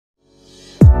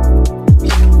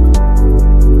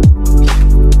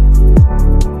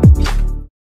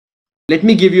let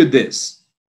me give you this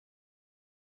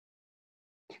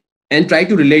and try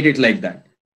to relate it like that.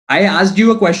 I asked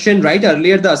you a question right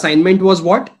earlier. The assignment was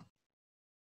what?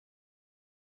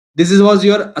 Was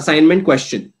your assignment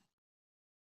question.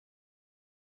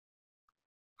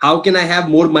 How can I have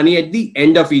more money at the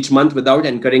end of each month without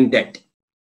incurring debt?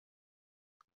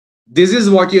 This is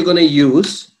what you're going to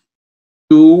use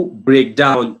to break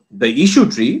down the issue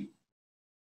tree.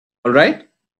 All right.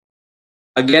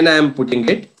 Again, I am putting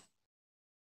it.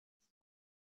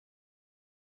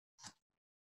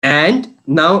 And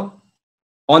now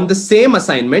on the same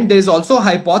assignment, there is also a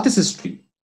hypothesis tree.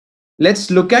 Let's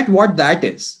look at what that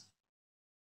is.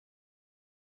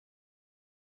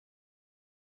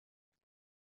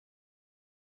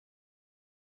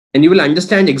 And you will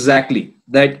understand exactly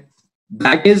that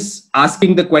that is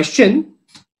asking the question.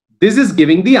 This is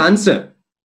giving the answer.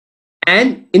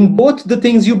 And in both the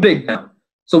things you break down.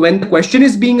 So when the question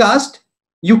is being asked,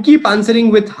 you keep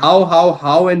answering with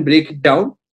how, and break it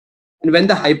down. And when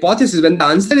the hypothesis, when the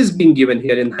answer is being given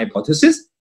here in hypothesis,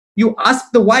 you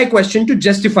ask the why question to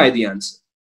justify the answer.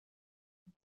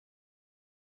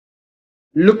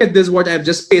 Look at this, what I've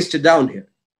just pasted down here.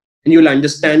 And you'll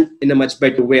understand in a much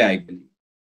better way, I believe.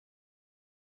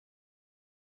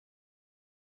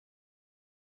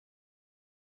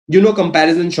 You know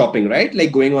comparison shopping, right?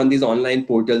 Like going on these online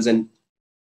portals and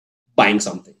buying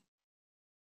something.